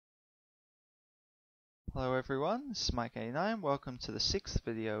Hello everyone, this is Mike89. Welcome to the 6th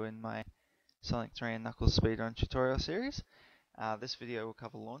video in my Sonic 3 and Knuckles speedrun tutorial series. This video will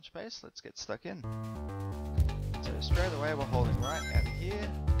cover launch base. Let's get stuck in. So straight away we're holding right out of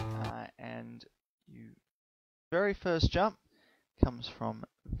here, and your very first jump comes from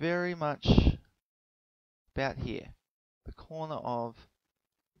very much about here, the corner of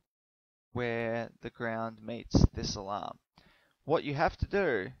where the ground meets this alarm. What you have to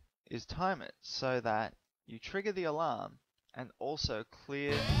do is time it so that you trigger the alarm and also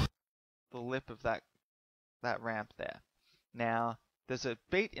clear the lip of that ramp there. Now, there's a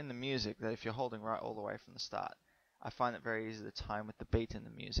beat in the music that if you're holding right all the way from the start, I find it very easy to time with the beat in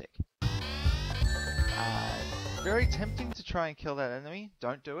the music. Very tempting to try and kill that enemy.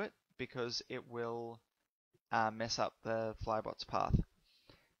 Don't do it, because it will mess up the flybot's path.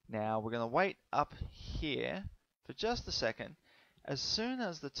 Now, we're going to wait up here for just a second. As soon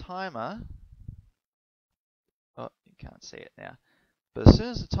as the timer, oh, you can't see it now, but as soon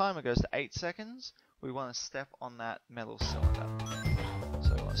as the timer goes to 8 seconds, we want to step on that metal cylinder.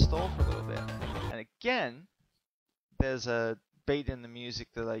 So we want to stall for a little bit. And again, there's a beat in the music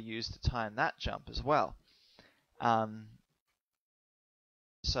that I use to time that jump as well.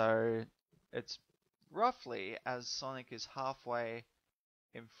 So it's roughly as Sonic is halfway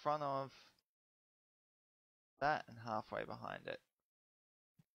in front of that and halfway behind it.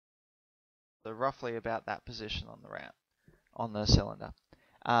 So roughly about that position on the ramp, on the cylinder.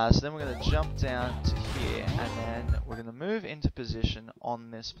 So then we're going to jump down to here, and then we're going to move into position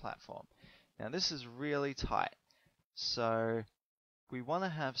on this platform. Now this is really tight, so we want to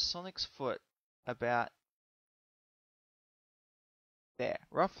have Sonic's foot about there,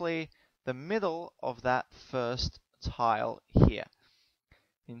 roughly the middle of that first tile here.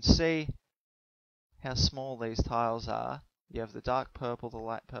 You can see how small these tiles are. You have the dark purple, the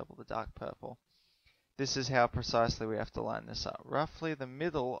light purple, the dark purple. This is how precisely we have to line this up. Roughly the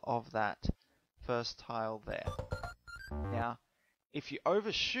middle of that first tile there. Now, if you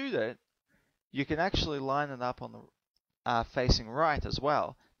overshoot it, you can actually line it up on the facing right as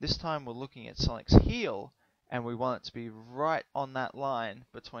well. This time we're looking at Sonic's heel, and we want it to be right on that line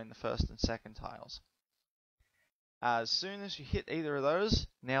between the first and second tiles. As soon as you hit either of those,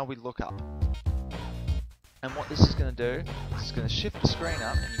 now we look up. And what this is going to do is it's going to shift the screen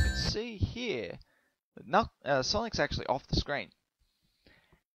up, and you can see here that Sonic's actually off the screen.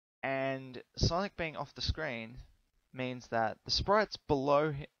 And Sonic being off the screen means that the sprites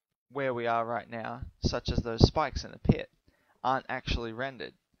below where we are right now, such as those spikes in the pit, aren't actually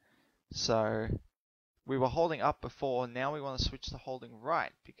rendered. So we were holding up before, now we want to switch to holding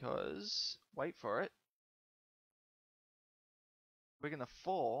right, because, wait for it, we're going to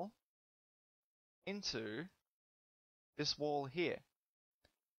fall into this wall here.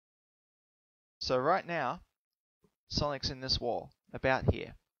 So right now, Sonic's in this wall, about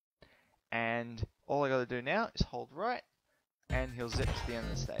here. And all I got to do now is hold right, and he'll zip to the end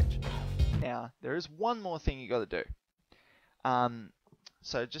of the stage. Now, there is one more thing you got to do.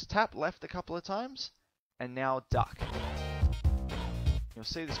 So just tap left a couple of times, and now duck. You'll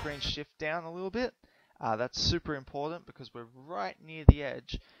see the screen shift down a little bit. That's super important because we're right near the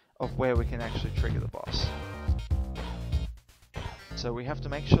edge of where we can actually trigger the boss. So we have to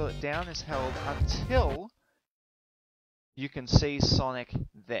make sure that down is held until you can see Sonic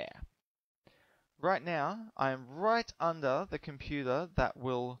there. Right now, I am right under the computer that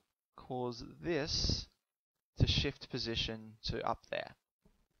will cause this to shift position to up there.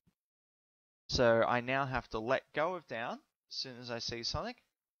 So I now have to let go of down as soon as I see Sonic,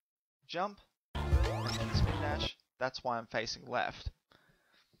 jump, and then spin dash. That's why I'm facing left.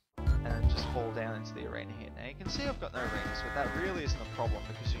 And then just fall down into the arena here. Now you can see I've got no rings, but that really isn't a problem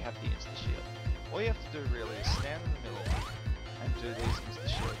because you have the insta-shield. All you have to do really is stand in the middle and do these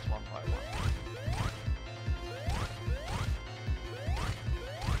insta-shields one by one.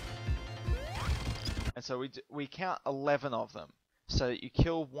 And so we count 11 of them, so that you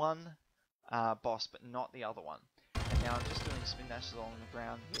kill one boss but not the other one. And now I'm just doing spin dashes along the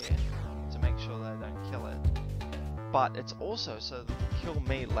ground here to make sure that I don't kill it. But it's also so that they'll kill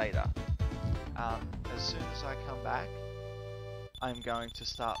me later. As soon as I come back, I'm going to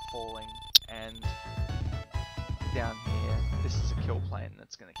start falling, and down here, this is a kill plane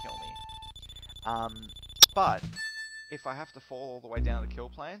that's going to kill me. But if I have to fall all the way down the kill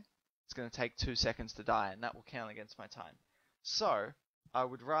plane, it's going to take 2 seconds to die, and that will count against my time. So I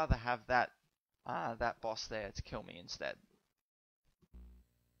would rather have that boss there to kill me instead.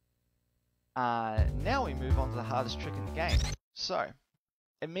 Now we move on to the hardest trick in the game. So,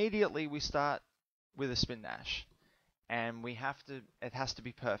 immediately we start with a spin dash, and it has to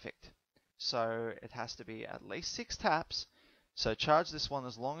be perfect. so it has to be at least 6 taps. So charge this one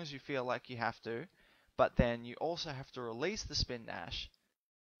as long as you feel like you have to, but then you also have to release the spin dash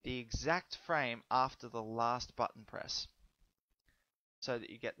the exact frame after the last button press, so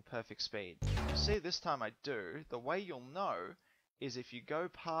that you get the perfect speed. You see, this time I do. The way you'll know is if you go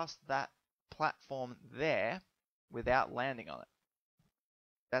past that platform there without landing on it.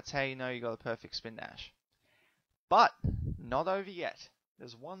 That's how you know you got a perfect spin dash. But not over yet.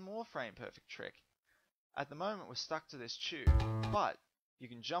 There's one more frame perfect trick. At the moment we're stuck to this tube, but you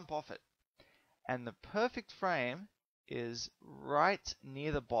can jump off it. And the perfect frame is right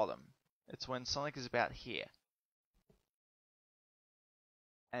near the bottom. It's when Sonic is about here.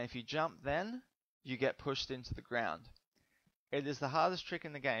 And if you jump then, you get pushed into the ground. It is the hardest trick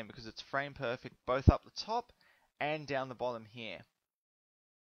in the game because it's frame perfect both up the top and down the bottom here.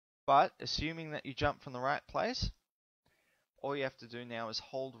 But assuming that you jump from the right place, all you have to do now is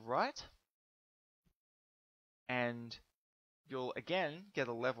hold right, and you'll again get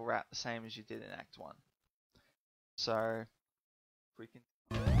a level route the same as you did in Act 1. So if we can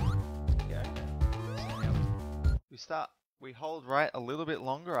we hold right a little bit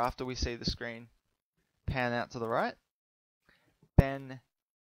longer after we see the screen pan out to the right, then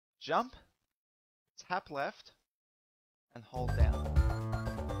jump, tap left, and hold down.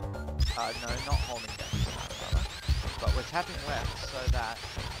 No, not holding down, but we're tapping left so that...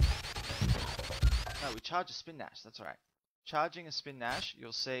 No, we charge a spin dash, that's right. Charging a spin dash,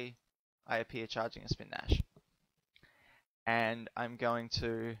 you'll see I appear charging a spin dash. And I'm going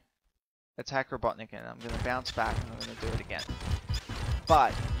to attack Robotnik and I'm going to bounce back and I'm going to do it again.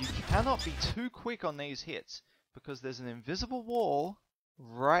 But you cannot be too quick on these hits because there's an invisible wall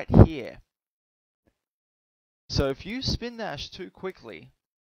right here. So if you spin dash too quickly,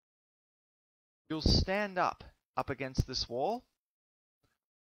 you'll stand up against this wall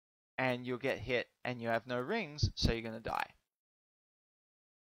and you'll get hit and you have no rings, so you're going to die.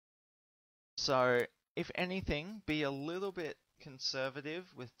 So if anything, be a little bit conservative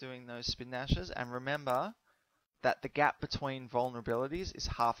with doing those spin dashes, and remember that the gap between vulnerabilities is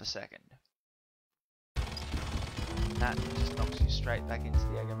half a second. And that just knocks you straight back into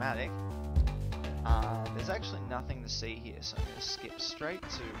the Egg-O-Matic. There's actually nothing to see here, so I'm going to skip straight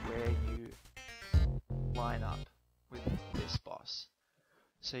to where you line up with this boss.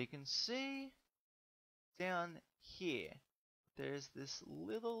 So you can see down here, there's this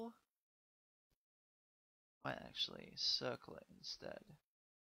little... I might actually circle it instead.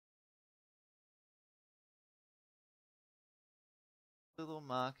 Little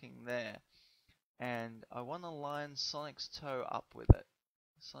marking there. And I want to line Sonic's toe up with it.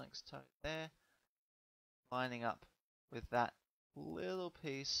 Sonic's toe there. Lining up with that little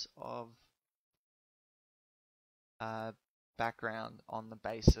piece of background on the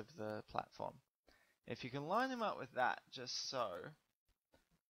base of the platform. If you can line him up with that, just so,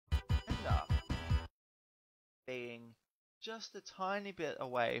 end up being just a tiny bit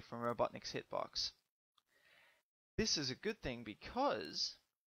away from Robotnik's hitbox. This is a good thing because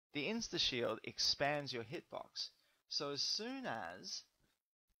the insta-shield expands your hitbox. So as soon as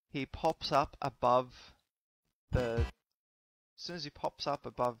he pops up above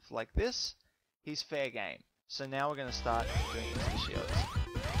like this, he's fair game. So now we're going to start doing insta-shields.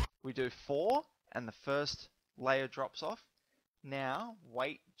 We do 4 and the first layer drops off. Now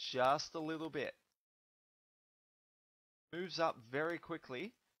wait just a little bit. Moves up very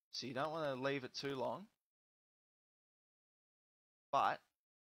quickly, so you don't want to leave it too long. But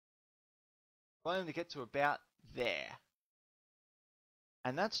I want him to get to about there.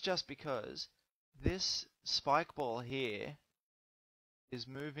 And that's just because this spike ball here is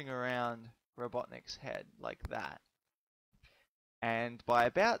moving around Robotnik's head like that. And by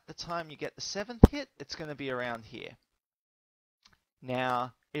about the time you get the 7th hit, it's going to be around here.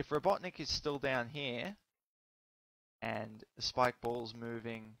 Now, if Robotnik is still down here, and the spike ball's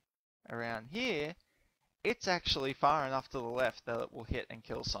moving around here, it's actually far enough to the left that it will hit and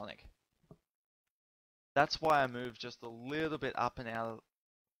kill Sonic. That's why I move just a little bit up and out of...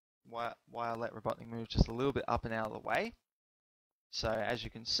 Why I let Robotnik move just a little bit up and out of the way. So, as you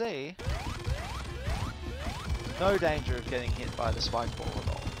can see, no danger of getting hit by the spike ball at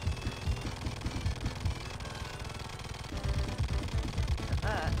all. And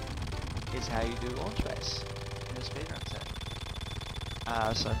that is how you do launch base in a speedrun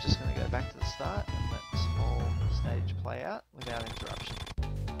setting. So I'm just going to go back to the start and let this whole stage play out without interruption.